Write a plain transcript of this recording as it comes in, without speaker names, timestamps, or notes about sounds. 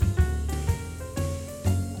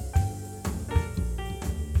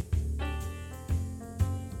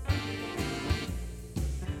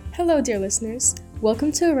Hello, dear listeners.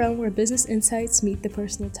 Welcome to a realm where business insights meet the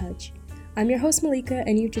personal touch. I'm your host, Malika,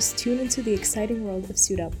 and you've just tuned into the exciting world of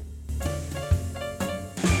Suit Up.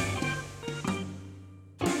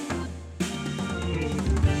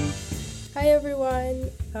 Hi,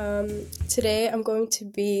 everyone. Today I'm going to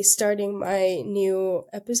be starting my new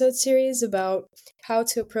episode series about how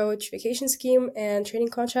to approach vacation scheme and training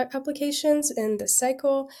contract applications in the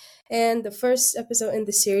cycle. And the first episode in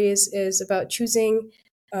the series is about choosing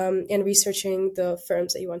and researching the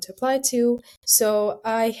firms that you want to apply to. So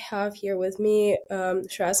I have here with me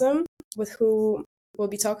Shrazam, with who we'll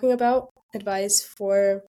be talking about advice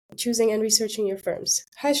for choosing and researching your firms.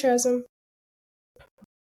 Hi, Shrazam.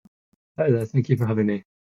 Hi there, thank you for having me.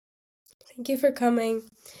 Thank you for coming.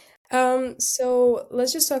 So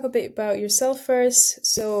let's just talk a bit about yourself first.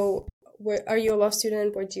 So, where are you a law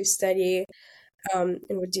student? Where do you study? And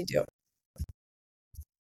what do you do?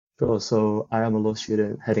 Sure, so I am a law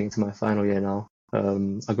student heading into my final year now.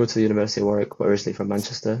 I go to the University of Warwick, but originally from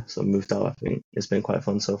Manchester, so I moved out. I think it's been quite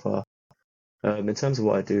fun so far. In terms of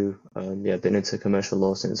what I do, I've been into commercial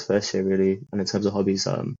law since first year really, and in terms of hobbies,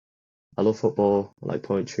 I love football, I like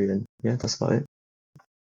poetry, and yeah, that's about it.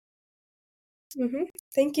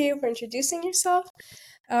 Thank you for introducing yourself.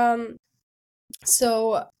 Um,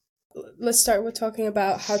 so let's start with talking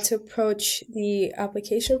about how to approach the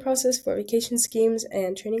application process for vacation schemes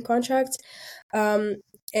and training contracts. Um,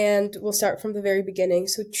 and we'll start from the very beginning.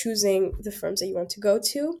 So choosing the firms that you want to go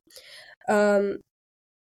to. Um,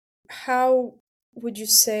 how would you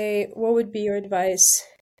say, what would be your advice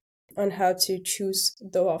on how to choose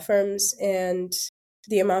the law firms and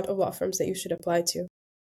the amount of law firms that you should apply to?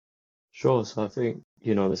 Sure, so I think,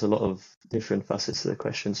 there's a lot of different facets to the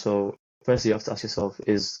question. So firstly, you have to ask yourself,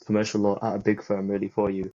 is commercial law at a big firm really for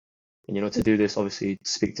you? And to do this, obviously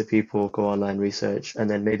speak to people, go online, research, and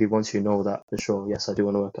then maybe once you know that for sure, yes, I do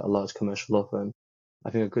want to work at a large commercial law firm. I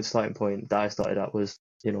think a good starting point that I started at was,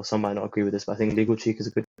 some might not agree with this, but I think Legal Cheek is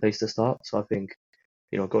a good place to start. So I think,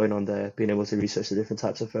 going on there, being able to research the different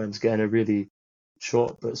types of firms, getting a really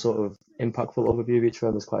short but sort of impactful overview of each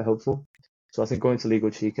firm is quite helpful. So I think going to Legal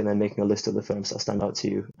Cheek and then making a list of the firms that stand out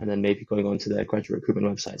to you, and then maybe going on to their graduate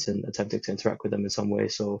recruitment websites and attempting to interact with them in some way.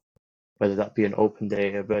 So whether that be an open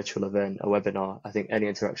day, a virtual event, a webinar, I think any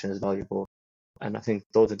interaction is valuable. And I think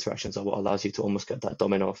those interactions are what allows you to almost get that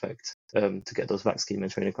domino effect to get those vac scheme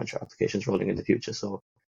and training contract applications rolling in the future. So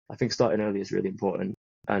I think starting early is really important.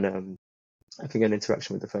 And I think an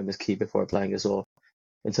interaction with the firm is key before applying as well.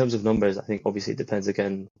 In terms of numbers, I think obviously it depends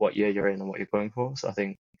again what year you're in and what you're going for. So I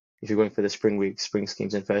think if you're going for the spring week, spring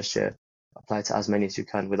schemes in first year, apply to as many as you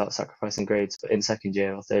can without sacrificing grades. But in second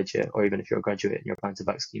year or third year, or even if you're a graduate and you're applying to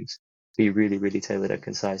vac schemes, be really, really tailored and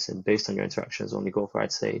concise, and based on your interactions, only go for,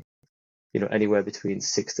 I'd say, anywhere between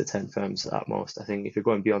 6 to 10 firms at most. I think if you're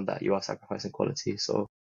going beyond that, you are sacrificing quality. So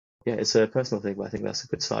yeah, it's a personal thing, but I think that's a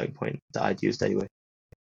good starting point that I'd used anyway.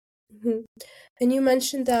 Mhm. And you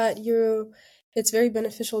mentioned that it's very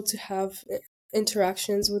beneficial to have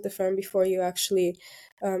interactions with the firm before you actually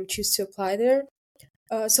choose to apply there.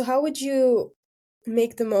 So how would you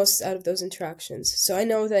make the most out of those interactions? So I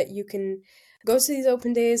know that you can go to these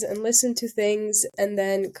open days and listen to things and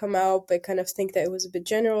then come out but kind of think that it was a bit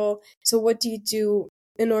general. So what do you do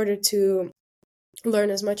in order to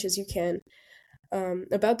learn as much as you can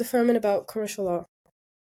about the firm and about commercial law?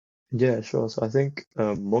 Yeah, sure. So I think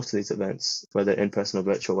most of these events, whether in person or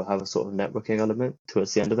virtual, will have a sort of networking element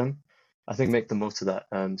towards the end of them. I think make the most of that.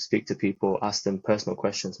 Speak to people, ask them personal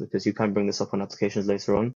questions because you can bring this up on applications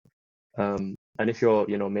later on. And if you're,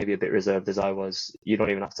 maybe a bit reserved as I was, you don't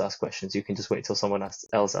even have to ask questions. You can just wait till someone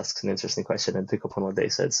else asks an interesting question and pick up on what they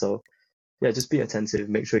said. So yeah, just be attentive.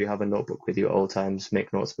 Make sure you have a notebook with you at all times.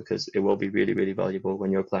 Make notes because it will be really, really valuable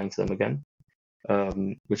when you're applying to them again.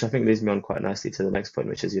 Which I think leads me on quite nicely to the next point,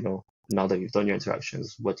 which is, now that you've done your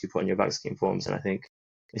interactions, what do you put on your vac scheme forms? And I think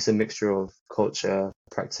it's a mixture of culture,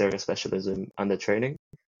 practice area specialism, and the training.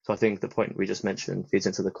 So I think the point we just mentioned feeds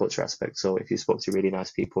into the culture aspect. So if you spoke to really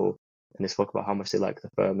nice people and they spoke about how much they like the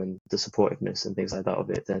firm and the supportiveness and things like that of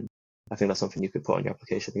it, then I think that's something you could put on your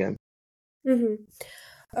application again. hmm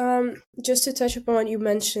just to touch upon what you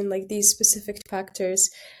mentioned, like these specific factors,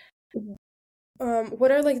 what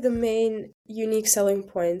are like the main unique selling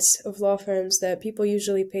points of law firms that people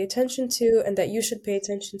usually pay attention to and that you should pay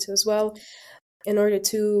attention to as well in order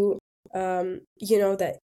to,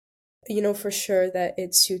 that you know for sure that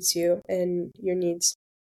it suits you and your needs?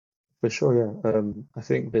 For sure, yeah. I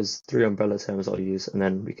think there's three umbrella terms I'll use, and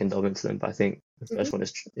then we can delve into them. But I think the hmm first one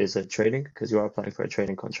is a training because you are applying for a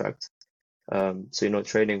training contract. So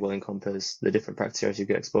training will encompass the different practice areas you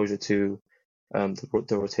get exposure to,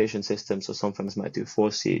 the rotation system. So some firms might do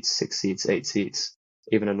 4 seats, 6 seats, 8 seats,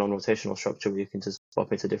 even a non-rotational structure where you can just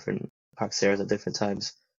pop into different practice areas at different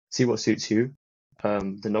times. See what suits you.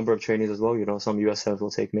 The number of trainees as well. Some US firms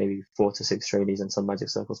will take maybe 4 to 6 trainees, and some Magic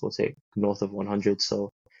Circles will take north of 100.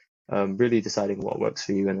 So really deciding what works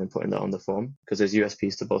for you and then putting that on the form, because there's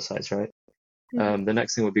USPs to both sides, right? The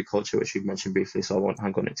next thing would be culture, which you've mentioned briefly, so I won't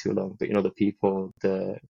hang on it too long. But the people,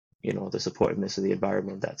 the supportiveness of the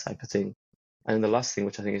environment, that type of thing. And the last thing,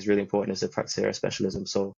 which I think is really important, is the practice area specialism.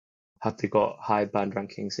 So have they got high band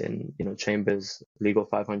rankings in Chambers, Legal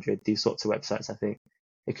 500, these sorts of websites? I think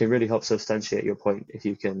it can really help substantiate your point if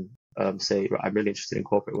you can say, right, I'm really interested in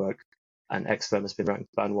corporate work, and X firm has been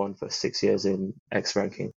ranked band 1 for 6 years in X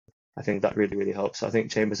ranking. I think that really, really helps. So I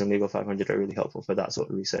think Chambers and Legal 500 are really helpful for that sort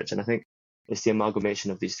of research. And I think it's the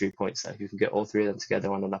amalgamation of these 3 points that if you can get all 3 of them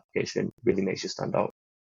together on an application, really makes you stand out.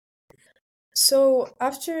 So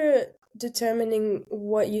after determining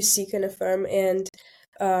what you seek in a firm and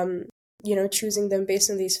choosing them based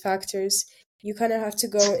on these factors, you kind of have to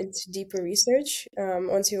go into deeper research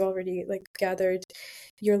once you've already gathered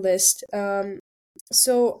your list.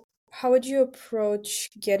 So how would you approach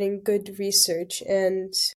getting good research,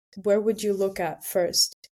 and where would you look at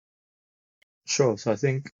first? Sure. So I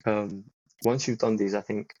think once you've done these, I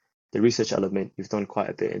think the research element, you've done quite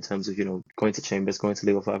a bit in terms of, going to Chambers, going to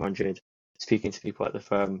Legal 500, speaking to people at the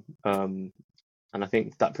firm. And I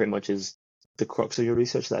think that pretty much is the crux of your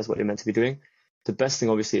research. That is what you're meant to be doing. The best thing,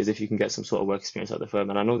 obviously, is if you can get some sort of work experience at the firm.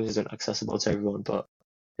 And I know this isn't accessible to everyone, but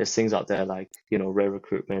there's things out there like, Rare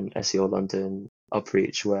Recruitment, SEO London,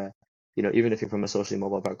 Upreach, where, even if you're from a socially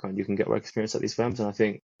mobile background, you can get work experience at these firms. And I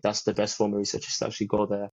think that's the best form of research, is to actually go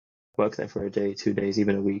there, work there for a day, 2 days,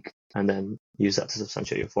 even a week, and then use that to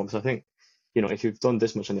substantiate your form. So I think, if you've done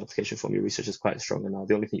this much on the application form, your research is quite strong. And now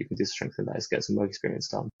the only thing you can do to strengthen that is get some work experience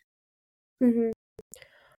down. Mm-hmm.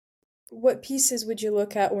 What pieces would you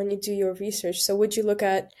look at when you do your research? So would you look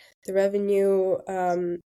at the revenue,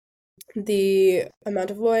 the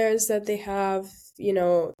amount of lawyers that they have,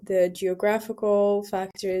 the geographical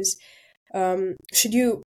factors? Should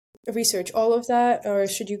you research all of that, or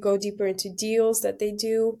should you go deeper into deals that they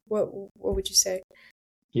do? What would you say?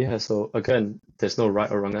 Yeah, so again, there's no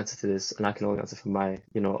right or wrong answer to this, and I can only answer from my,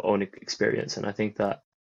 own experience. And I think that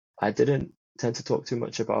I didn't tend to talk too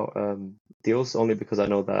much about deals, only because I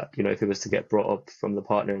know that, if it was to get brought up from the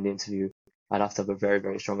partner in the interview, I'd have to have a very,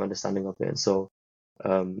 very strong understanding of it. And so,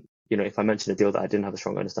 if I mentioned a deal that I didn't have a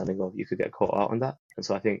strong understanding of, you could get caught out on that. And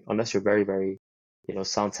so I think unless you're very, very,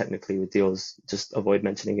 sound technically with deals, just avoid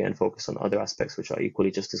mentioning it and focus on other aspects which are equally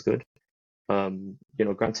just as good.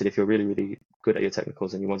 Granted, if you're really, really good at your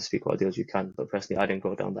technicals and you want to speak about deals, you can, but personally, I didn't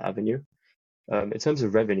go down that avenue. In terms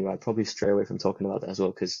of revenue, I'd probably stray away from talking about that as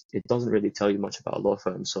well, because it doesn't really tell you much about a law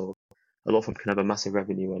firm. So a law firm can have a massive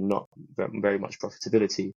revenue and not very much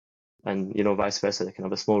profitability. And, vice versa, they can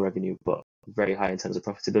have a small revenue, but very high in terms of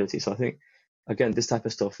profitability. So I think, again, this type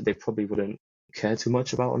of stuff, they probably wouldn't care too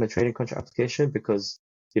much about on a training contract application, because,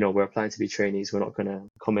 we're applying to be trainees. We're not going to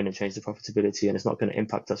come in and change the profitability, and it's not going to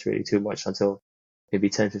impact us really too much until maybe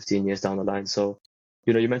 10, 15 years down the line. So,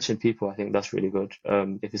 you mentioned people, I think that's really good.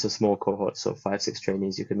 If it's a small cohort, so 5, 6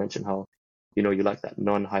 trainees, you could mention how, you like that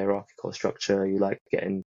non-hierarchical structure, you like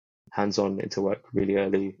getting hands-on into work really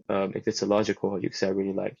early. If it's a larger cohort, you could say I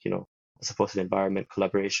really like, a supportive environment,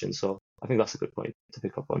 collaboration. So I think that's a good point to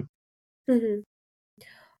pick up on. Mm-hmm.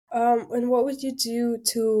 And what would you do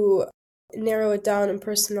to narrow it down and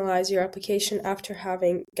personalize your application after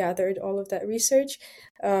having gathered all of that research,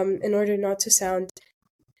 in order not to sound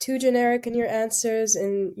too generic in your answers,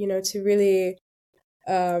 and to really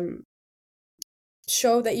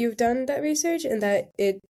show that you've done that research and that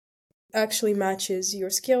it actually matches your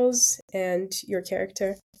skills and your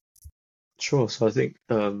character? Sure. So I think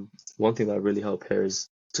one thing that really helped here is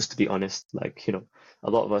just to be honest. Like, a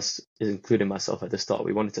lot of us, including myself at the start,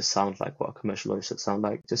 we wanted to sound like what a commercial lawyer should sound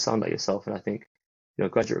like. Just sound like yourself. And I think,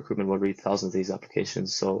 graduate recruitment will read thousands of these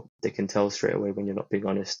applications, so they can tell straight away when you're not being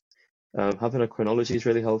honest. Having a chronology is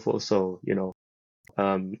really helpful. So,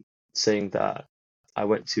 saying that I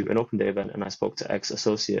went to an open day event and I spoke to X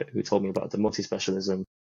associate who told me about the multi-specialism.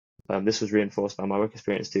 This was reinforced by my work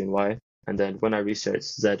experience doing Y. And then when I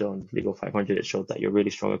researched Z on Legal 500, it showed that you're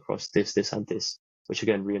really strong across this, and this, which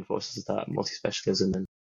again reinforces that multi-specialism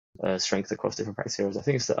and strength across different practice areas. I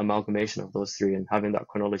think it's the amalgamation of those 3 and having that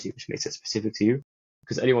chronology, which makes it specific to you.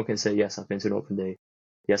 Because anyone can say, yes, I've been to an open day,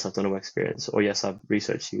 yes, I've done a work experience, or yes, I've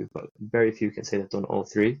researched you, but very few can say they've done all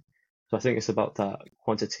 3. So I think it's about that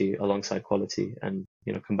quantity alongside quality and,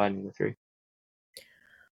 combining the 3.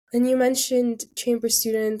 And you mentioned Chamber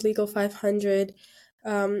Student, Legal 500.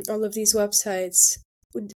 all of these websites,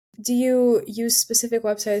 do you use specific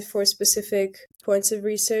websites for specific points of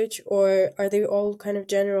research, or are they all kind of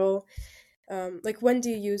general? Like, when do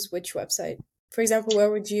you use which website? For example,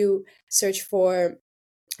 where would you search for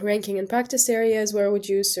ranking in practice areas? Where would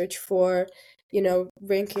you search for,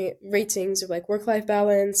 ranking ratings of like work-life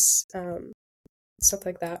balance, stuff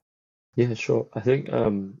like that? Yeah, sure. I think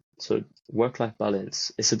so work-life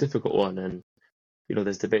balance, it's a difficult one, and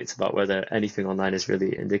there's debates about whether anything online is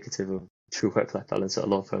really indicative of true work-life balance at a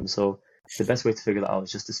law firm. So the best way to figure that out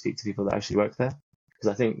is just to speak to people that actually work there. Because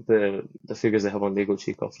I think the figures they have on Legal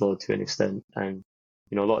Cheek are flawed to an extent, and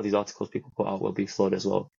a lot of these articles people put out will be flawed as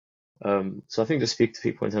well. So I think just speak to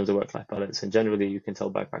people in terms of work-life balance, and generally you can tell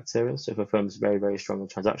by practice areas. So if a firm's very, very strong in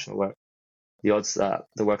transactional work, the odds that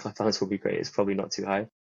the work-life balance will be great is probably not too high.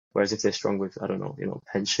 Whereas if they're strong with, I don't know,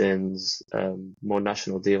 pensions, more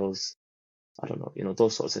national deals, I don't know,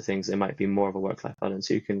 those sorts of things, it might be more of a work-life balance.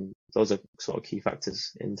 So those are sort of key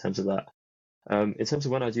factors in terms of that. In terms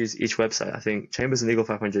of when I'd use each website, I think Chambers and Legal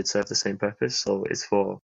 500 serve the same purpose. So it's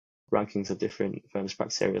for rankings of different firms'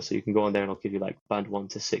 practice areas. So you can go on there and I'll give you like band 1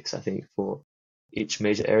 to 6, I think, for each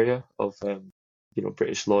major area of,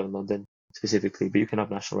 British law in London specifically, but you can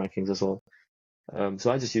have national rankings as well.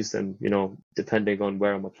 So I just use them, depending on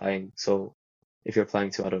where I'm applying. So if you're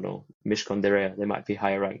applying to, I don't know, Mishcon de Reya, they might be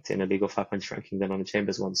higher ranked in a Legal 500 ranking than on a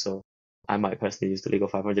Chambers one. So I might personally use the Legal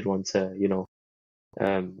 500 one to,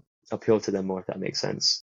 appeal to them more, if that makes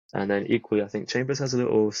sense. And then equally, I think Chambers has a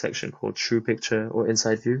little section called True Picture or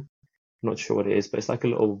Inside View. I'm not sure what it is, but it's like a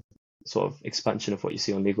little sort of expansion of what you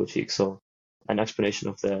see on Legal Cheek. So an explanation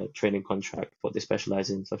of the training contract, what they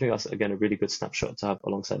specialize in. So I think that's, again, a really good snapshot to have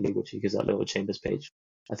alongside Legal Cheek is that little Chambers page.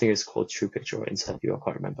 I think it's called True Picture or Inside View. I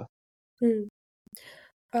can't remember.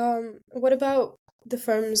 What about the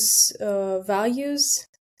firm's values,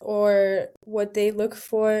 or what they look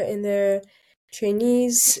for in their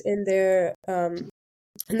trainees, in the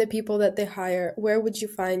people that they hire? Where would you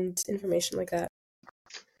find information like that?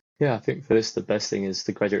 Yeah, I think for this, the best thing is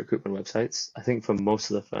the graduate recruitment websites. I think for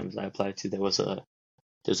most of the firms I applied to, there's a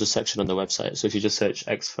section on the website. So if you just search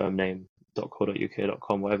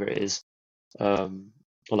xfirmname.co.uk.com, whatever it is, or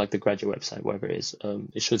like the graduate website, whatever it is,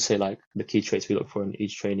 it should say like the key traits we look for in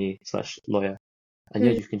each trainee/lawyer. And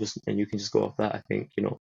yeah, you can just go off that. I think,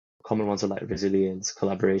 common ones are like resilience,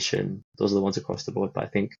 collaboration. Those are the ones across the board. But I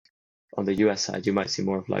think on the US side, you might see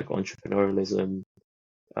more of like entrepreneurialism,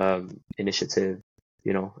 initiative,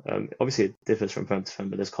 obviously it differs from firm to firm,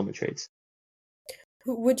 but there's common traits.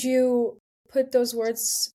 Would you put those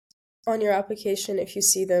words on your application if you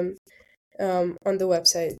see them on the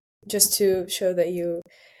website, just to show that you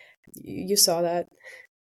saw that?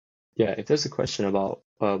 Yeah, if there's a question about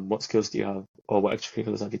what skills do you have or what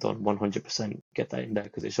extracurriculars have you done, 100% get that in there,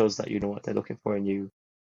 because it shows that you know what they're looking for and you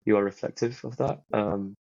are reflective of that.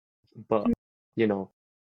 But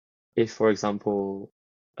if, for example,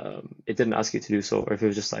 it didn't ask you to do so, or if it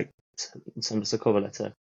was just like send us a cover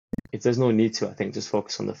letter, if there's no need to, I think just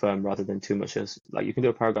focus on the firm rather than too much as like you can do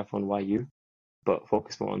a paragraph on why you, but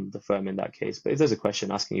focus more on the firm in that case. But if there's a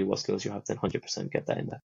question asking you what skills you have, then 100% get that in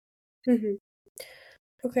there. Mm-hmm.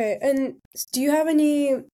 Okay, and do you have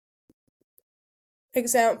any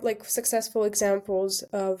successful examples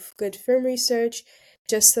of good firm research,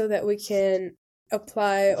 just so that we can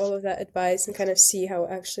apply all of that advice and kind of see how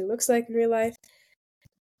it actually looks like in real life?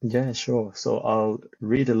 Yeah, sure. So I'll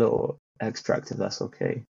read a little extract if that's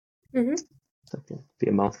okay. Mm-hmm. That can be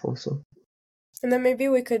a mouthful, so. And then maybe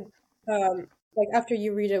we could, after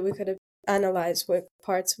you read it, we could analyze what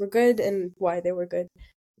parts were good and why they were good.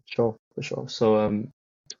 Sure, for sure. So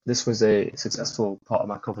this was a successful part of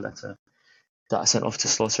my cover letter that I sent off to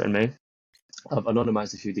Slaughter and May. I've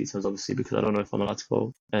anonymized a few details, obviously, because I don't know if I'm allowed to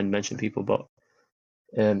go and mention people, but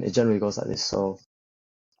it generally goes like this. So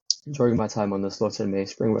during my time on the Slaughter and May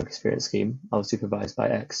Spring Work Experience Scheme, I was supervised by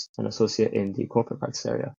X, an associate in the corporate practice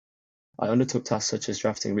area. I undertook tasks such as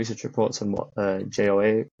drafting research reports on what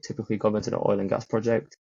JOA typically governs in an oil and gas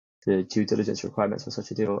project, the due diligence requirements for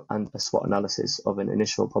such a deal, and a SWOT analysis of an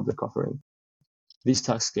initial public offering. These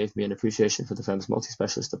tasks gave me an appreciation for the firm's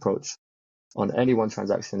multi-specialist approach. On any one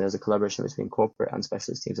transaction, there's a collaboration between corporate and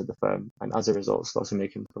specialist teams of the firm, and as a result, Slaughter and May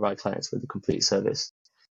can provide clients with a complete service.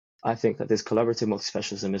 I think that this collaborative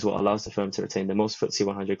multi-specialism is what allows the firm to retain the most FTSE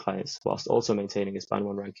 100 clients, whilst also maintaining its Band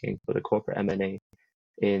 1 ranking for the corporate M&A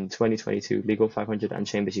in 2022 Legal 500 and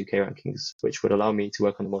Chambers UK rankings, which would allow me to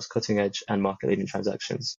work on the most cutting-edge and market-leading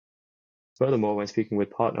transactions. Furthermore, when speaking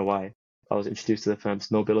with Partner Y, I was introduced to the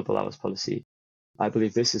firm's no billable hours policy. I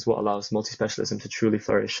believe this is what allows multi-specialism to truly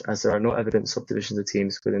flourish, as there are no evident subdivisions of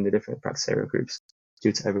teams within the different practice area groups.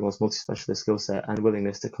 due to everyone's multi-specialist skill set and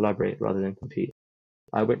willingness to collaborate rather than compete.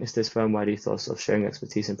 I witnessed this firm-wide ethos of sharing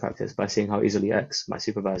expertise in practice by seeing how easily X, my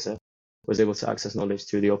supervisor, was able to access knowledge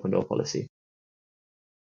through the open door policy.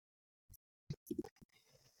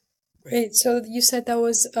 Great. So you said that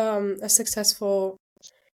was a successful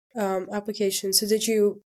application. So did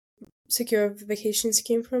you secure a vacation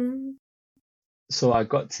scheme from? So I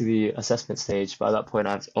got to the assessment stage, but at that point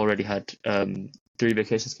I've already had 3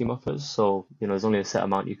 vacation scheme offers. So, there's only a set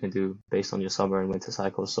amount you can do based on your summer and winter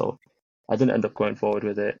cycles. So I didn't end up going forward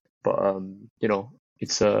with it, but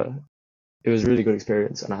it was a really good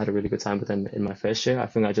experience and I had a really good time with them in my first year. I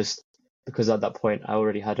think because at that point I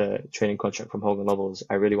already had a training contract from Hogan Lovells,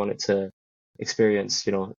 I really wanted to experience,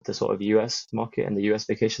 the sort of US market and the US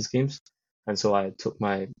vacation schemes. And so I took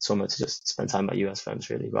my summer to just spend time at US firms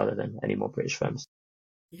really, rather than any more British firms.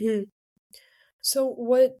 Mhm. So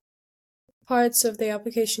what parts of the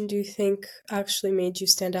application do you think actually made you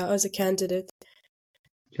stand out as a candidate?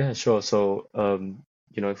 Yeah, sure. So,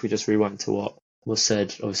 if we just rewind to what was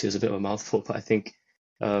said, obviously it was a bit of a mouthful, but I think,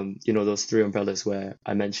 those 3 umbrellas where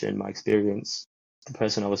I mentioned my experience, the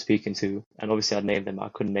person I was speaking to, and obviously I'd named them, I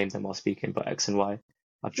couldn't name them while speaking, but X and Y,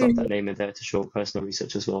 I've dropped that name in there to show personal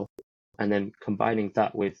research as well. And then combining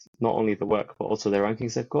that with not only the work, but also their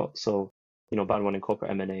rankings they've got. So, Band 1 in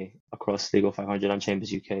corporate M&A across Legal 500 and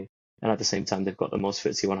Chambers UK. And at the same time, they've got the most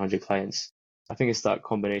FTSE 100 clients. I think it's that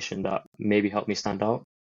combination that maybe helped me stand out.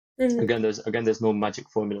 Again, there's no magic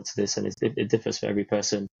formula to this, and it differs for every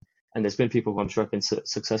person. And there's been people who I'm sure have been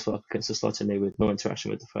successful applicants to Slotinay with no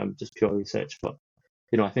interaction with the firm, just pure research. But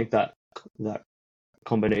I think that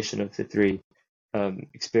combination of the 3,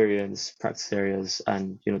 experience, practice areas,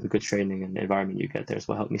 and the good training and environment you get there is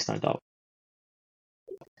what helped me stand out.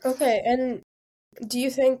 Okay, and do you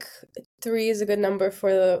think 3 is a good number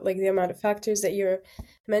for the amount of factors that you're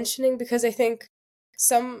mentioning? Because I think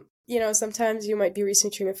sometimes you might be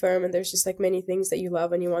researching a firm and there's just many things that you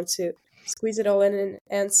love and you want to squeeze it all in an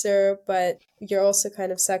answer, but you're also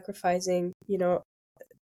kind of sacrificing,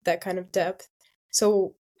 that kind of depth.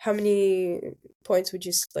 So how many points would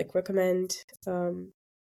you recommend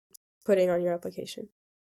putting on your application?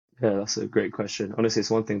 Yeah, that's a great question. Honestly,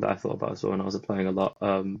 it's one thing that I thought about as well when I was applying a lot.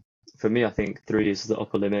 For me, I think 3 is the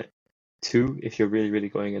upper limit. 2, if you're really, really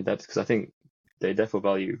going in depth, because I think they definitely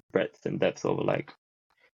value breadth and depth over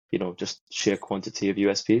just sheer quantity of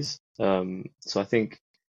USPs. So I think,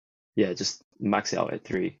 yeah, just max it out at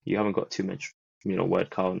 3. You haven't got too much,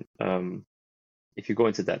 word count. If you go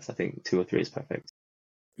into depth, I think 2 or 3 is perfect.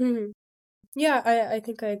 Yeah, I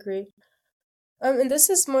think I agree. And this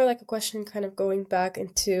is more like a question kind of going back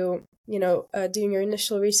into, doing your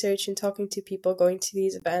initial research and talking to people, going to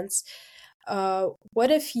these events. What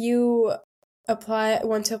if you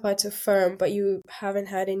want to apply to a firm, but you haven't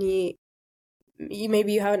had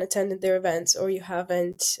maybe you haven't attended their events or you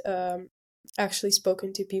haven't actually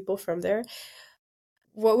spoken to people from there?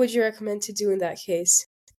 What would you recommend to do in that case?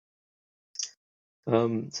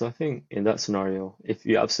 So I think in that scenario, if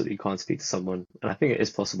you absolutely can't speak to someone, and I think it is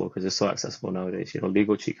possible because it's so accessible nowadays,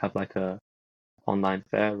 Legal Cheek have a online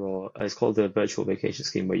fair, or it's called the virtual vacation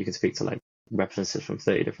scheme, where you can speak to representatives from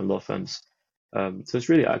 30 different law firms. So it's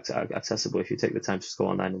really accessible. If you take the time to just go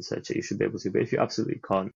online and search it, you should be able to. But if you absolutely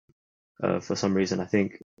can't, for some reason, I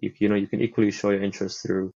think you can equally show your interest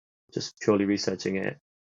through just purely researching it,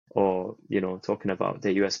 or talking about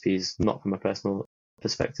their USPs, not from a personal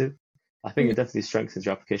perspective. I think it definitely strengthens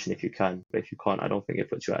your application if you can, but if you can't, I don't think it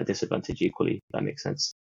puts you at a disadvantage equally. If that makes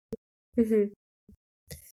sense.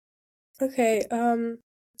 Okay,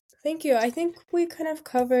 thank you. I think we kind of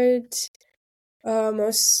covered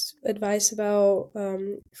most advice about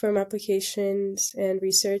firm applications and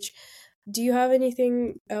research. Do you have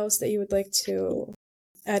anything else that you would like to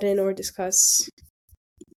add in or discuss?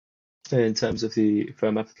 In terms of the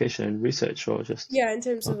firm application and research, or just... Yeah, in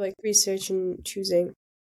terms of research and choosing.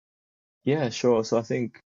 Yeah, sure. So I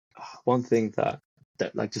think one thing that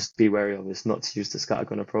just be wary of is not to use the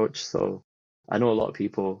scattergun approach. So I know a lot of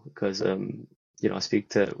people, because we were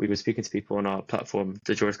speaking to people on our platform,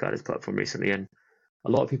 the Juris Guidance platform, recently, and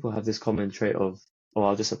a lot of people have this common trait of, oh,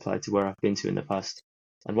 I'll just apply to where I've been to in the past.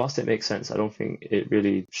 And whilst it makes sense, I don't think it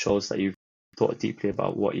really shows that you've thought deeply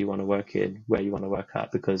about what you want to work in, where you want to work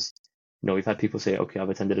at, because we've had people say, okay,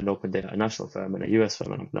 I've attended an open day at a national firm and a US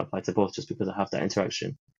firm, and I'm going to apply to both just because I have that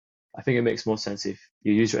interaction. I think it makes more sense if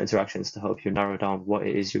you use your interactions to help you narrow down what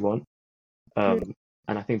it is you want. And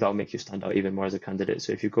I think that'll make you stand out even more as a candidate.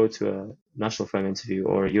 So if you go to a national firm interview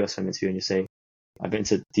or a US firm interview and you say, I've been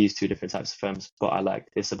to these 2 different types of firms, but I like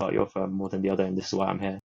this about your firm more than the other, and this is why I'm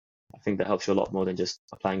here, I think that helps you a lot more than just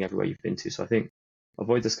applying everywhere you've been to. So I think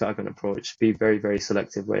avoid the scattergun approach. Be very, very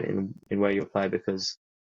selective in where you apply because,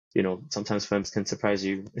 sometimes firms can surprise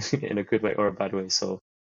you in a good way or a bad way. So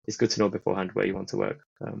it's good to know beforehand where you want to work.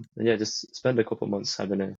 And yeah, just spend a couple of months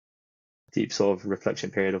having a deep sort of reflection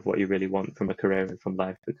period of what you really want from a career and from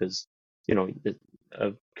life because,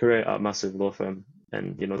 a career at a massive law firm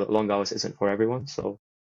and, the long hours isn't for everyone. So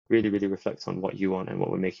really, really reflect on what you want and what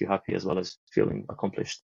would make you happy as well as feeling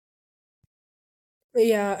accomplished.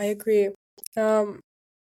 Yeah, I agree.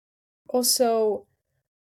 Also,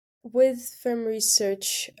 with firm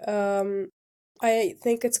research, I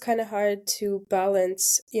think it's kind of hard to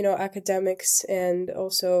balance, academics and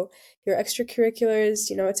also your extracurriculars,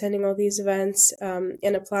 attending all these events,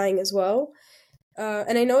 and applying as well.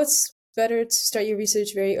 And I know it's better to start your research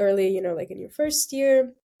very early, like in your first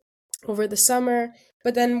year, over the summer.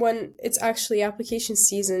 But then when it's actually application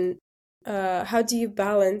season, how do you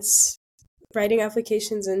balance writing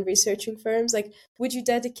applications and researching firms? Like, would you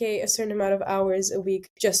dedicate a certain amount of hours a week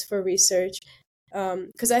just for research?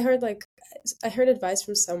 Because I heard advice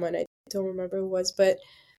from someone, I don't remember who it was, but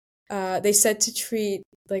they said to treat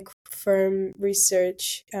like firm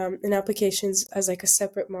research and applications as like a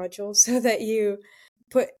separate module so that you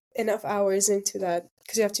put enough hours into that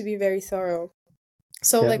because you have to be very thorough.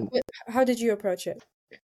 So, Yeah, like, how did you approach it?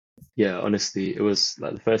 yeah, honestly, it was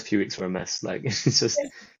like the first few weeks were a mess. Like it's just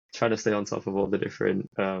trying to stay on top of all the different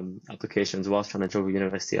applications whilst trying to juggle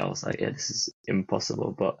university. I was like, yeah, this is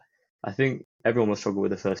impossible. But I think everyone will struggle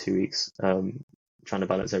with the first few weeks, trying to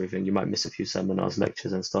balance everything. You might miss a few seminars,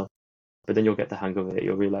 lectures, and stuff, but then you'll get the hang of it.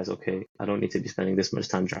 You'll realize, okay, I don't need to be spending this much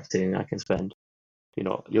time drafting. I can spend,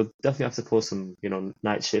 you'll definitely have to pull some,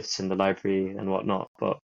 night shifts in the library and whatnot.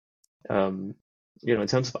 But in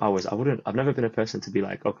terms of hours, I've never been a person to be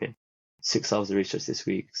like, okay, 6 hours of research this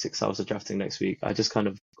week, 6 hours of drafting next week. I just kind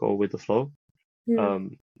of go with the flow.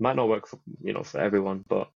 Might not work for everyone,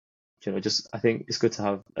 but just I think it's good to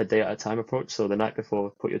have a day at a time approach. So the night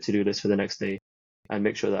before, put your to-do list for the next day and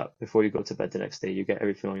make sure that before you go to bed the next day, you get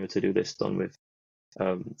everything on your to-do list done with.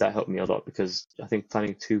 That helped me a lot because I think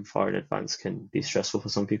planning too far in advance can be stressful for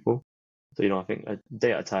some people. So, I think a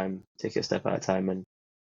day at a time, take it a step at a time. And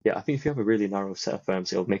yeah, I think if you have a really narrow set of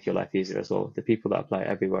firms, it'll make your life easier as well. The people that apply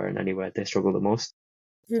everywhere and anywhere, they struggle the most.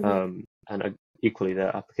 And equally,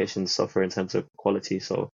 their applications suffer in terms of quality,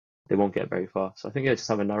 so they won't get very far. So I think, yeah, just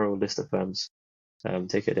have a narrow list of firms,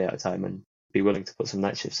 take it a day at a time, and be willing to put some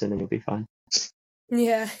night shifts in, and you'll be fine.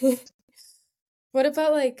 Yeah. What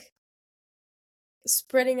about like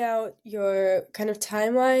spreading out your kind of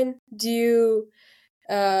timeline? Do you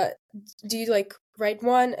like write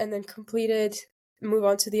one and then complete it, move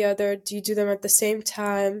on to the other? Do you do them at the same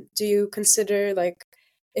time? Do you consider like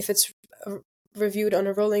if it's reviewed on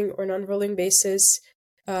a rolling or non-rolling basis?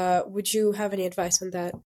 Would you have any advice on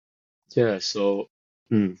that? Yeah, so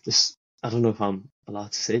this I don't know if I'm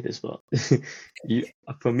allowed to say this, but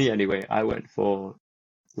for me anyway, I went for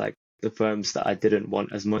like the firms that I didn't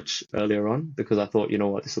want as much earlier on because I thought, you know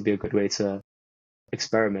what, this will be a good way to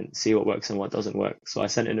experiment, see what works and what doesn't work. So I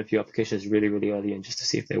sent in a few applications really, really early and just to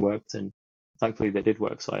see if they worked, and thankfully they did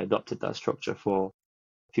work. So I adopted that structure for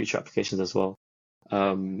future applications as well.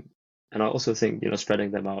 And I also think,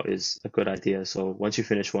 spreading them out is a good idea. So once you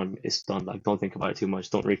finish one, it's done. Like, don't think about it too much.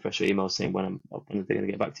 Don't refresh your email saying when they're going to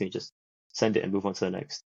get back to me. Just send it and move on to the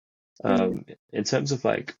next. In terms of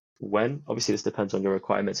like when, obviously this depends on your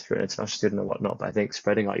requirements if you're an international student and whatnot, but I think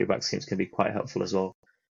spreading out your back schemes can be quite helpful as well.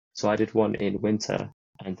 So I did one in winter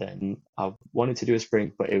and then I wanted to do a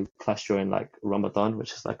spring, but it clashed during like Ramadan,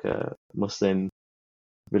 which is like a Muslim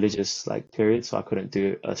religious like period. So I couldn't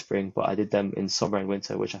do a spring, but I did them in summer and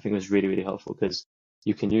winter, which I think was really, really helpful because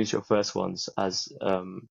you can use your first ones as,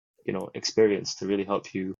 experience to really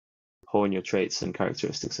help you hone your traits and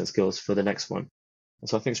characteristics and skills for the next one. And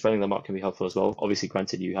so I think spreading them out can be helpful as well. Obviously,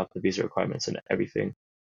 granted, you have the visa requirements and everything.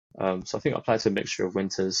 So I think apply to a mixture of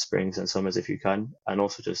winters, springs, and summers if you can. And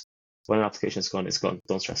also just when an application's gone, it's gone.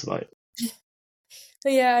 Don't stress about it.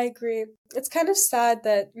 Yeah, I agree. It's kind of sad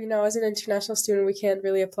that, as an international student, we can't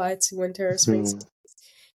really apply to winter or spring schemes.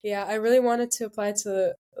 Yeah, I really wanted to apply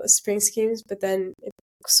to spring schemes, but then it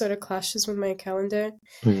sort of clashes with my calendar.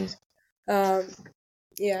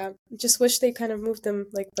 Yeah, just wish they kind of moved them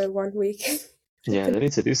like by 1 week. Yeah, they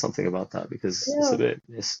need to do something about that because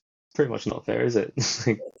it's pretty much not fair, is it?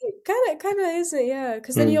 It kind of isn't, yeah.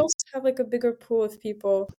 Because then you also have like a bigger pool of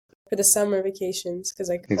people for the summer vacations because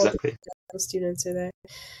like all the students are there.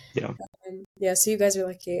 Yeah. Yeah, so you guys are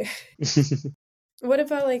lucky. What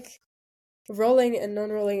about like rolling and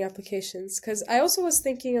non-rolling applications? Because I also was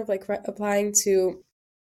thinking of like applying to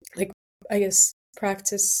like, I guess,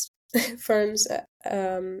 practice firms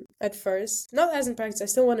at first. Not as in practice. I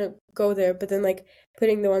still want to go there, but then like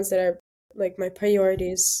putting the ones that are like my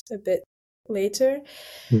priorities a bit later.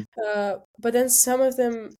 Mm. But then some of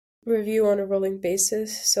them review on a rolling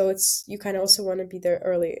basis, so it's you kind of also want to be there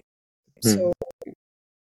early. Mm. So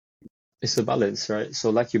It's a balance, right?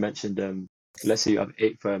 So like you mentioned, let's say you have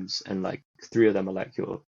 8 firms and like 3 of them are like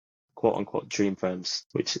your quote unquote dream firms,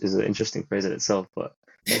 which is an interesting phrase in itself. But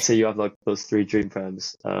let's say you have like those 3 dream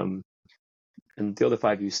firms, and the other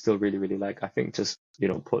 5 you still really, really like. I think just,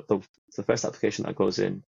 put the first application that goes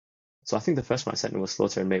in. So I think the first one I sent in was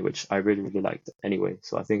Slaughter and May, which I really, really liked anyway.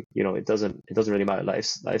 So I think, it doesn't really matter. Like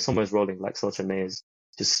if someone's rolling like Slaughter and May is,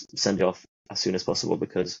 just send it off as soon as possible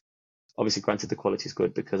because obviously granted the quality is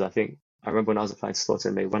good because I remember when I was applying to Slaughter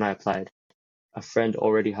and May, when I applied, a friend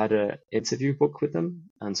already had an interview book with them.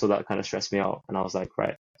 And so that kind of stressed me out. And I was like,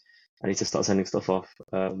 right, I need to start sending stuff off.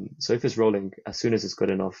 So if it's rolling, as soon as it's good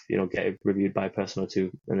enough, get it reviewed by a person or two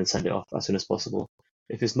and then send it off as soon as possible.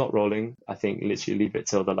 If it's not rolling, I think literally leave it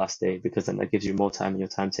till the last day because then that gives you more time in your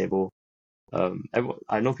timetable.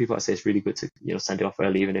 I know people that say it's really good to, send it off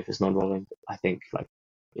early, even if it's non-rolling. I think like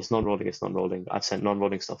it's non-rolling, it's non-rolling. I've sent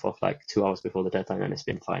non-rolling stuff off like 2 hours before the deadline and it's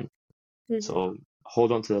been fine. So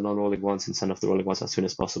hold on to the non-rolling ones and send off the rolling ones as soon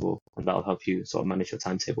as possible, and that'll help you sort of manage your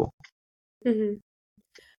timetable. hmm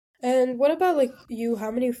And what about like you?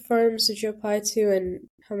 How many firms did you apply to, and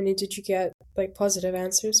how many did you get like positive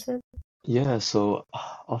answers from? Yeah, so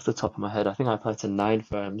off the top of my head, I think I applied to 9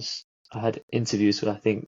 firms. I had interviews with I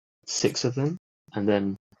think 6 of them, and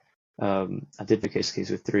then I did vacation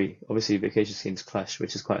schemes with 3. Obviously, vacation schemes clash,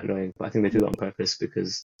 which is quite annoying, but I think they do that on purpose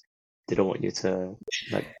because they don't want you to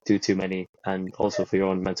like do too many, and also for your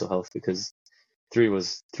own mental health because three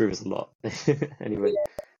was a lot. Anyway,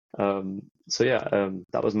 so yeah,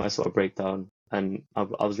 that was my sort of breakdown, and I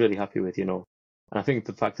was really happy with, and I think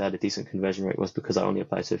the fact that I had a decent conversion rate was because I only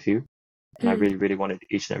applied to a few, and I hmm really, really wanted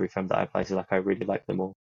each and every firm that I applied to, like I really liked them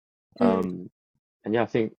all. hmm Um, and yeah, I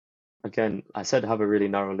think again, I said I have a really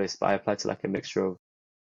narrow list, but I applied to like a mixture of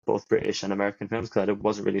both British and American firms because I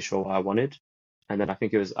wasn't really sure what I wanted. And then I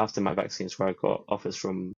think it was after my vaccines where I got offers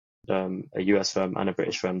from a US firm and a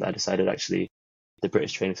British firm that I decided actually the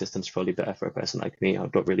British training system is probably better for a person like me. I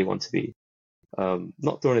don't really want to be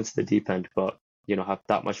not thrown into the deep end, but have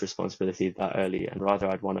that much responsibility that early, and rather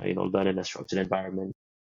I'd want to learn in a structured environment,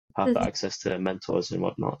 have the hmm access to mentors and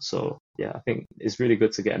whatnot. So yeah, I think it's really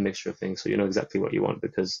good to get a mixture of things so you know exactly what you want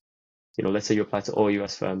because let's say you apply to all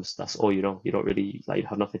US firms, that's all you know. You don't really like you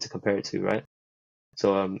have nothing to compare it to, right?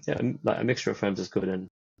 So yeah, like a mixture of firms is good, and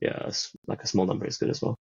yeah, like a small number is good as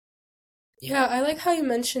well. Yeah, I like how you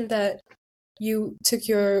mentioned that you took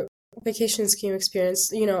your vacation scheme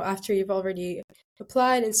experience, after you've already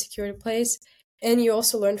applied and secured a place, and you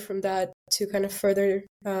also learned from that to kind of further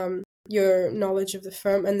your knowledge of the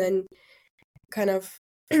firm, and then kind of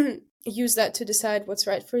use that to decide what's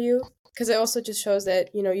right for you. Because it also just shows that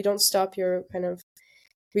you don't stop your kind of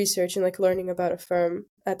research and like learning about a firm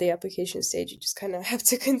at the application stage. You just kind of have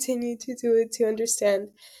to continue to do it to understand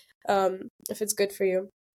if it's good for you.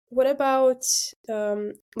 What about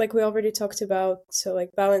like we already talked about, so like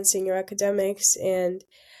balancing your academics and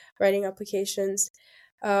writing applications?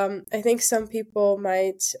 I think some people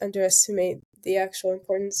might underestimate the actual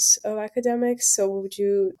importance of academics. So what would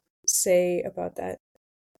you say about that?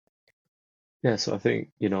 Yeah, so I think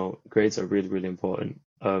grades are really, really important.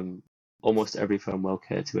 Almost every firm will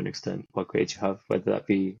care to an extent what grades you have, whether that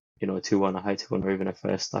be a 2-1, a high 2-1, or even a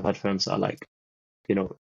first. I've had firms that are like, you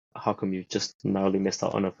know, how come you just narrowly missed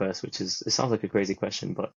out on a first, which is, it sounds like a crazy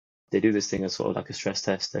question, but they do this thing as sort of like a stress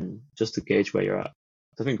test and just to gauge where you're at.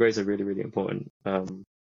 So I think grades are really, really important.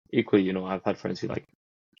 Equally, I've had friends who like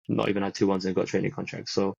not even had 2-1s and got training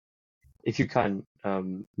contracts. So if you can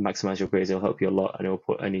maximize your grades, it'll help you a lot and it'll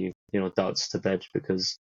put any, doubts to bed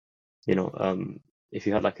because, you know, um, if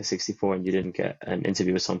you had like a 64 and you didn't get an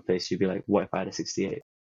interview with someplace, you'd be like, what if I had a 68?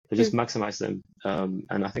 So just maximize them.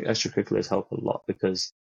 And I think extracurriculars help a lot because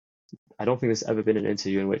I don't think there's ever been an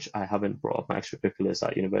interview in which I haven't brought up my extracurriculars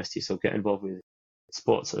at university. So get involved with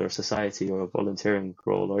sports or a society or a volunteering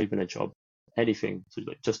role or even a job, anything. So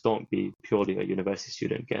like, just don't be purely a university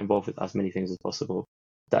student. Get involved with as many things as possible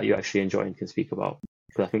that you actually enjoy and can speak about.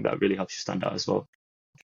 Because I think that really helps you stand out as well.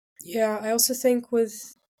 Yeah, I also think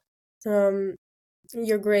with um,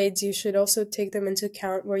 your grades, you should also take them into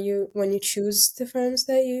account where you when you choose the firms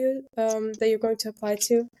that you're going to apply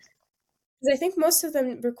to. 'Cause I think most of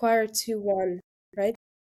them require 2-1, right?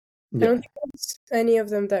 I Yeah, don't think there's any of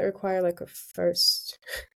them that require like a first.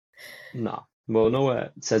 no, Well,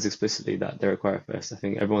 nowhere says explicitly that they require a first. I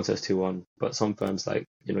think everyone says 2-1, but some firms like,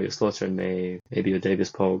 your Slaughter and May, maybe your Davis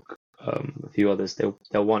Polk, a few others,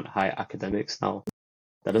 they'll want high academics now.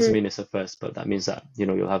 That doesn't Mhm. mean it's a first, but that means that,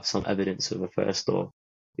 you'll have some evidence of a first, or,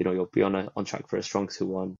 you'll be on track for a strong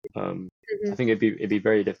 2-1. I Mhm. think it'd be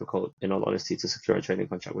very difficult, in all honesty, to secure a training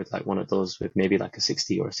contract with like one of those with maybe like a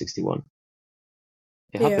 60 or a 61.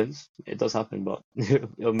 It Yeah. happens. It does happen, but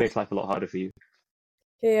it'll make life a lot harder for you.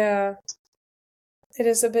 Yeah. It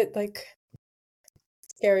is a bit like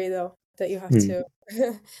scary though that you have Mm.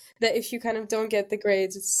 to that if you kind of don't get the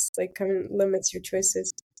grades, it's like kind of limits your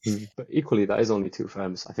choices. But equally, that is only two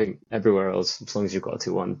firms. I think everywhere else, as long as you've got a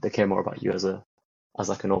 2-1, they care more about you as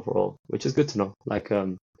like an overall, which is good to know. Like,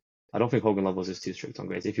 I don't think Hogan Lovells is too strict on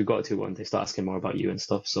grades. If you've got a 2-1, they start asking more about you and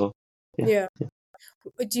stuff. So yeah. Yeah.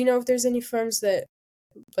 Do you know if there's any firms that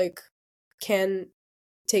like can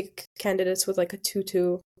take candidates with like a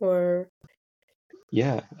 2-2 or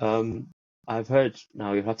Yeah, I've heard,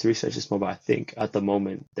 now you have to research this more, but I think at the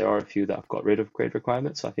moment there are a few that have got rid of grade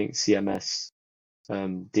requirements. So I think CMS,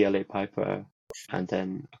 DLA Piper, and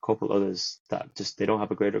then a couple others that just they don't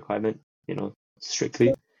have a grade requirement,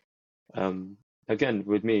 strictly. Again,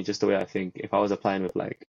 with me, just the way I think, if I was applying with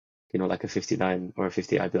like, like a 59 or a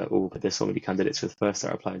 50, I'd be like, oh, but there's so many candidates with first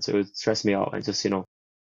that are applying. So it would stress me out, and just,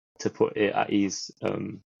 to put it at ease,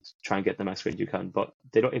 try and get the max grade you can. But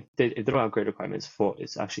they don't, if they don't have grade requirements for,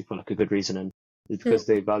 it's actually for like a good reason, and it's Mm. because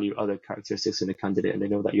they value other characteristics in a candidate, and they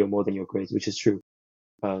know that you're more than your grades, which is true.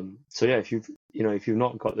 So yeah, if you've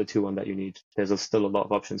not got the 2-1 that you need, still a lot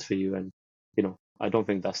of options for you, and I don't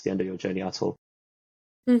think that's the end of your journey at all.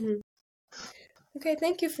 Hmm. Okay,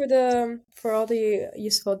 thank you for all the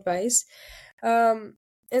useful advice.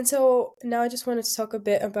 And so now I just wanted to talk a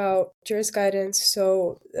bit about Juris Guidance.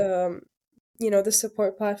 So, the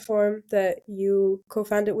support platform that you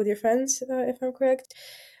co-founded with your friends, if I'm correct.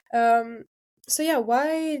 Um, so yeah,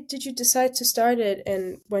 why did you decide to start it,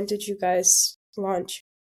 and when did you guys launch?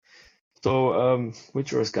 So, with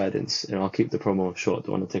Juris Guidance, I'll keep the promo short,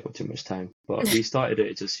 don't want to take up too much time. But we started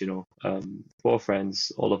it just, four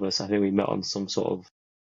friends, all of us. I think we met on some sort of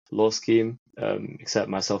law scheme, except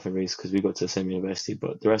myself and Reese, because we go to the same university.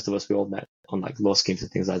 But the rest of us, we all met on like law schemes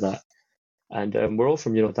and things like that. And we're all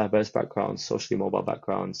from, diverse backgrounds, socially mobile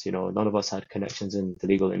backgrounds. None of us had connections in the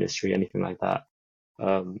legal industry, anything like that.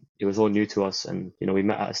 It was all new to us, and we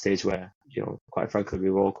met at a stage where, quite frankly,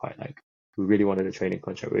 we were all quite like, we really wanted a training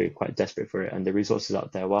contract. We were quite desperate for it, and the resources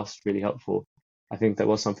out there, whilst really helpful, I think there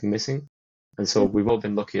was something missing. And so we've all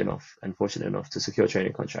been lucky enough and fortunate enough to secure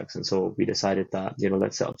training contracts. And so we decided that,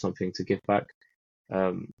 let's set up something to give back.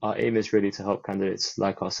 Our aim is really to help candidates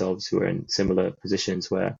like ourselves who are in similar positions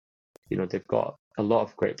where, they've got a lot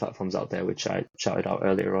of great platforms out there, which I shouted out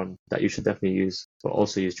earlier on, that you should definitely use, but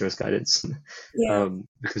also use Juris Guidance, Yeah.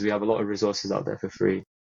 because we have a lot of resources out there for free.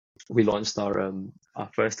 We launched our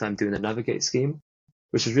first time doing the Navigate scheme,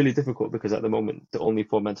 which was really difficult because at the moment the only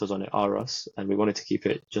four mentors on it are us, and we wanted to keep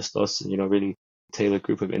it just us and really tailored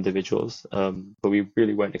group of individuals. But we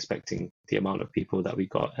really weren't expecting the amount of people that we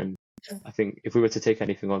got, and I think if we were to take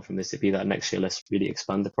anything on from this, it'd be that next year let's really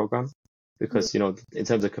expand the program, because in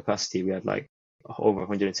terms of capacity we had like over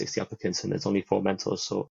 160 applicants and there's only four mentors,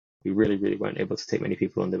 so we really weren't able to take many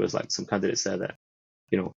people, and there was like some candidates there that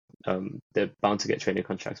they're bound to get training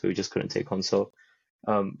contracts, but we just couldn't take on. So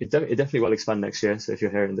it definitely will expand next year. So if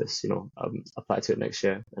you're hearing this, apply to it next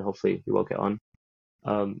year, and hopefully you will get on.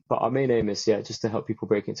 But our main aim is, just to help people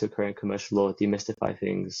break into a career in commercial law, demystify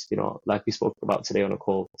things, like we spoke about today on a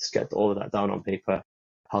call, just get all of that down on paper,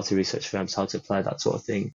 how to research firms, how to apply, that sort of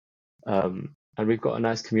thing. And we've got a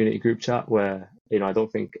nice community group chat where, I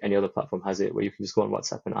don't think any other platform has it, where you can just go on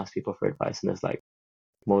WhatsApp and ask people for advice, and there's like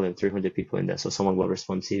more than 300 people in there, so someone will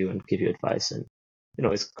respond to you and give you advice. And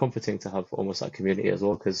it's comforting to have almost that community as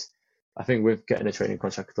well, because I think with getting a training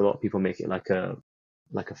contract, a lot of people make it like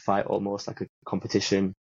a fight, almost like a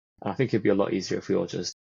competition. And I think it'd be a lot easier if we all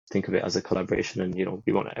just think of it as a collaboration, and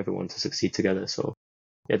we want everyone to succeed together. So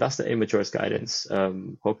yeah, that's the aim of Juris Guidance.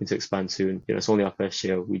 Hoping to expand soon. It's only our first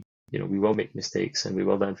year. We will make mistakes and we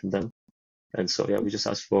will learn from them. And so yeah, we just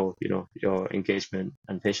ask for your engagement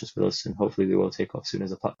and patience with us, and hopefully we will take off soon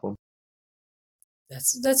as a platform.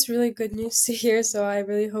 That's really good news to hear. So I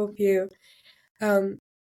really hope you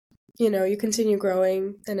you continue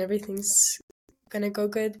growing and everything's gonna go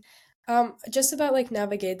good. Just about like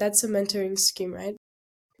Navigate, that's a mentoring scheme, right?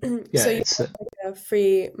 Yeah, So you it's have like a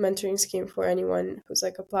free mentoring scheme for anyone who's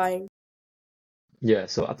like applying. yeah.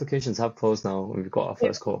 So applications have closed now, and we've got our Yeah.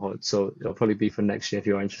 first cohort. So it'll probably be for next year if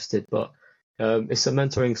you're interested. But it's a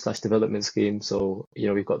mentoring/development scheme. So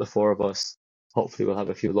we've got the four of us. hopefully we'll have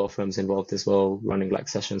a few law firms involved as well, running like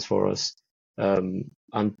sessions for us.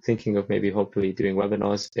 I'm thinking of maybe hopefully doing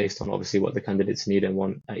webinars based on obviously what the candidates need and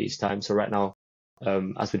want at each time. So right now,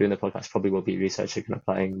 as we're doing the podcast, probably we'll be researching and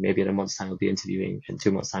applying. Maybe in a month's time we'll be interviewing. In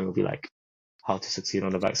 2 months' time we'll be like how to succeed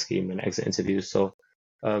on a VAC scheme and exit interviews. So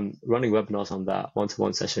running webinars on that,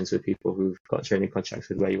 one-to-one sessions with people who've got training contracts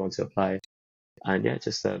with where you want to apply. And yeah,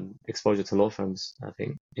 just exposure to law firms. I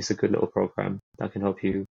think it's a good little program that can help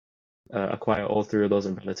you acquire all three of those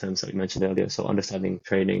umbrella terms that we mentioned earlier. So understanding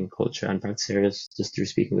training, culture, and practice areas just through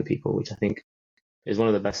speaking with people, which I think is one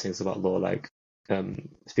of the best things about law. Like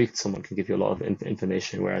speaking to someone can give you a lot of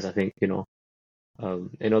information, whereas I think,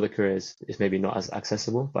 in other careers it's maybe not as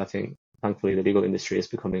accessible. But I think thankfully the legal industry is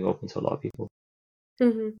becoming open to a lot of people.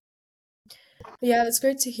 Mm-hmm. Yeah, that's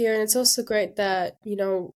great to hear. And it's also great that,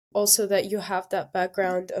 also that you have that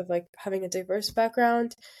background of like having a diverse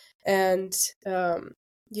background, and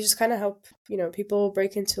you just kind of help, people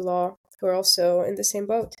break into law who are also in the same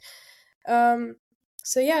boat.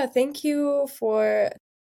 So yeah, thank you for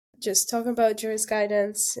just talking about Juris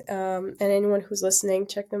Guidance, and anyone who's listening,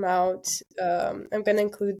 check them out. I'm going to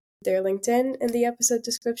include their LinkedIn in the episode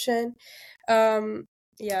description.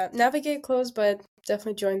 Yeah, navigate close, but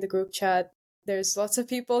definitely join the group chat. There's lots of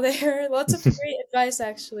people there, lots of great advice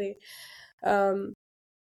actually.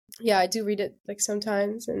 Yeah, I do read it like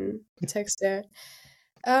sometimes and text there.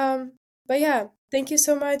 But yeah, thank you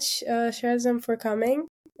so much, Shahrazam, for coming.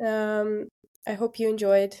 I hope you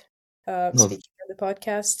enjoyed speaking on the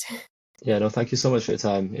podcast. Yeah, no, thank you so much for your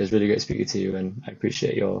time. It was really great speaking to you, and I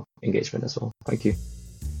appreciate your engagement as well. Thank you.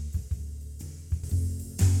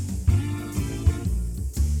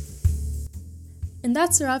 And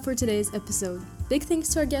that's a wrap for today's episode. Big thanks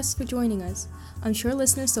to our guests for joining us. I'm sure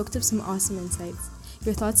listeners soaked up some awesome insights.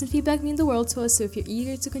 Your thoughts and feedback mean the world to us, so if you're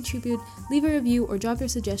eager to contribute, leave a review or drop your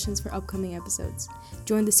suggestions for upcoming episodes.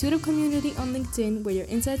 Join the Suit Up community on LinkedIn, where your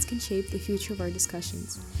insights can shape the future of our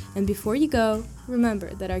discussions. And before you go,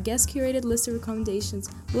 remember that our guest-curated list of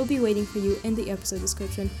recommendations will be waiting for you in the episode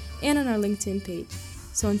description and on our LinkedIn page.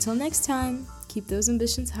 So until next time, keep those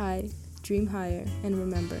ambitions high, dream higher, and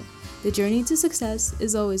remember, the journey to success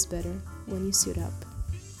is always better when you suit up.